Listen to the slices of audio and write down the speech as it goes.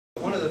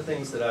One of the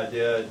things that I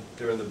did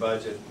during the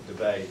budget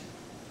debate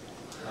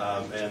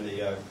and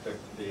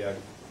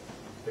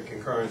the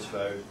concurrence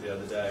vote the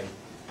other day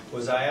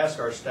was I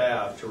asked our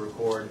staff to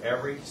record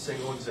every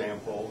single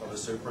example of a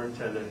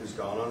superintendent who's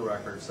gone on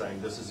record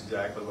saying this is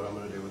exactly what I'm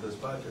going to do with this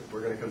budget. We're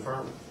going to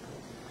confirm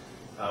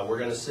it. We're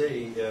going to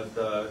see if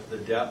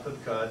the depth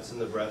of cuts and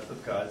the breadth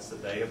of cuts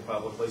that they have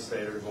publicly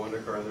stated are going to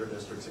occur in their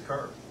districts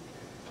occur.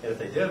 And if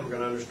they did, we're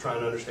going to try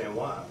and understand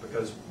why,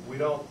 because we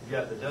don't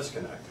get the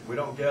disconnect. We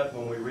don't get,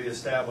 when we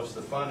reestablish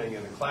the funding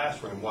in the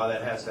classroom, why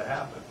that has to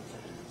happen.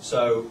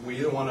 So we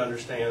either want to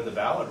understand the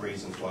valid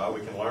reasons why,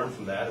 we can learn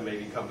from that and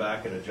maybe come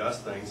back and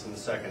adjust things in the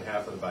second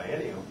half of the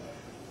biennium,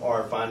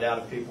 or find out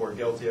if people are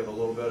guilty of a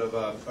little bit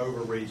of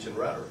overreach and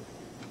rhetoric.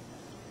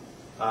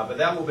 But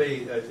that will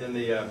be in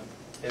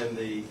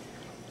the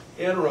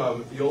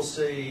interim. You'll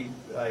see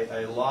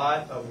a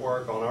lot of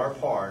work on our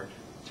part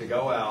to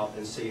go out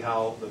and see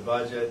how the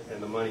budget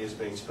and the money is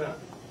being spent.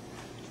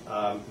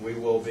 We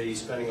will be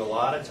spending a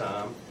lot of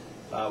time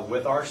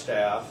with our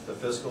staff, the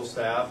fiscal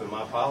staff and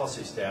my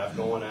policy staff,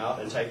 going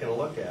out and taking a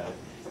look at it.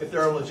 If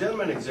there are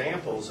legitimate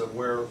examples of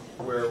where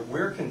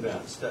we're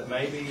convinced that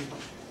maybe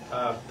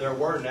there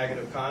were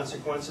negative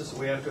consequences that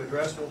we have to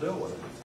address, we'll deal with it.